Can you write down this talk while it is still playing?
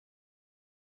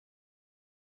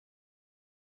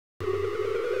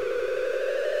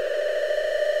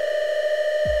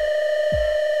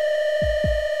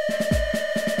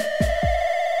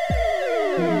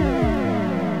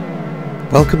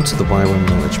Welcome to the YWAM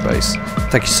Knowledge Base.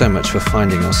 Thank you so much for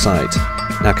finding our site.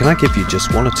 Now, can I give you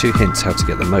just one or two hints how to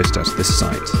get the most out of this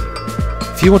site?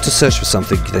 If you want to search for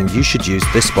something, then you should use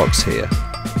this box here.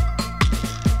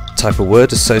 Type a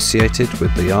word associated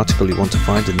with the article you want to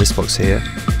find in this box here.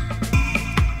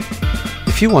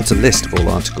 If you want a list of all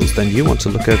articles, then you want to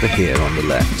look over here on the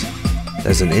left.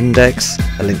 There's an index,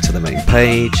 a link to the main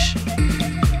page.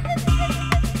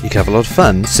 You can have a lot of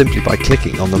fun simply by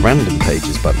clicking on the Random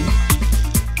Pages button.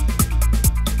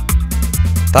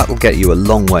 That will get you a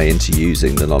long way into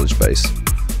using the knowledge base.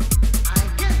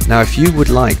 Now, if you would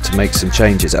like to make some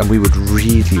changes, and we would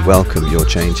really welcome your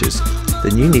changes,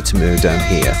 then you need to move down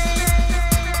here.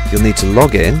 You'll need to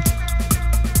log in.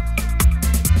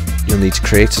 You'll need to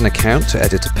create an account to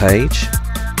edit a page.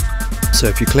 So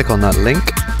if you click on that link,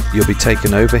 you'll be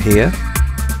taken over here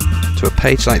to a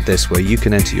page like this where you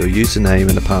can enter your username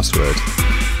and a password.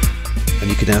 And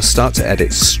you can now start to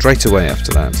edit straight away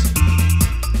after that.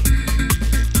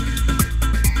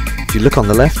 If you look on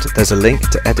the left, there's a link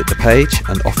to edit the page,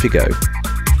 and off you go.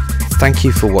 Thank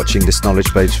you for watching this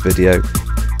knowledge base video.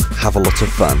 Have a lot of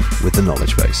fun with the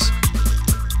knowledge base.